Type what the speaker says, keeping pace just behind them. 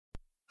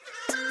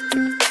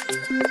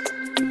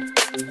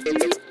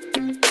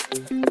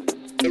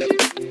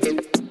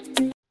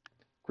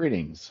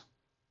Greetings.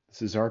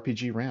 This is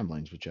RPG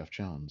Ramblings with Jeff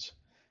Jones.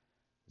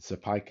 It's a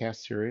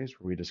podcast series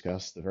where we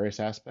discuss the various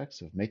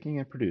aspects of making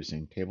and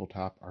producing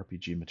tabletop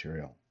RPG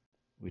material.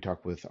 We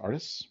talk with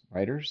artists,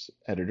 writers,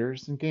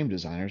 editors, and game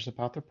designers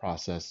about their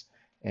process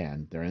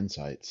and their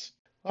insights.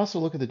 We also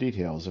look at the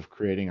details of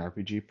creating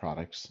RPG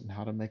products and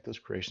how to make those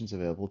creations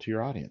available to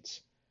your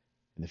audience.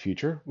 In the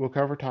future, we'll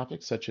cover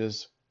topics such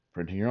as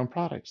printing your own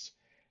products,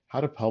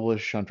 how to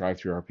publish on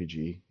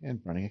DriveThruRPG,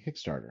 and running a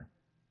Kickstarter.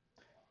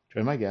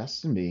 Join my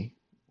guests and me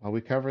while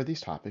we cover these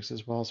topics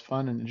as well as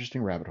fun and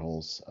interesting rabbit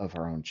holes of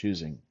our own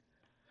choosing.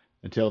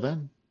 Until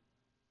then,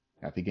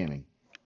 happy gaming.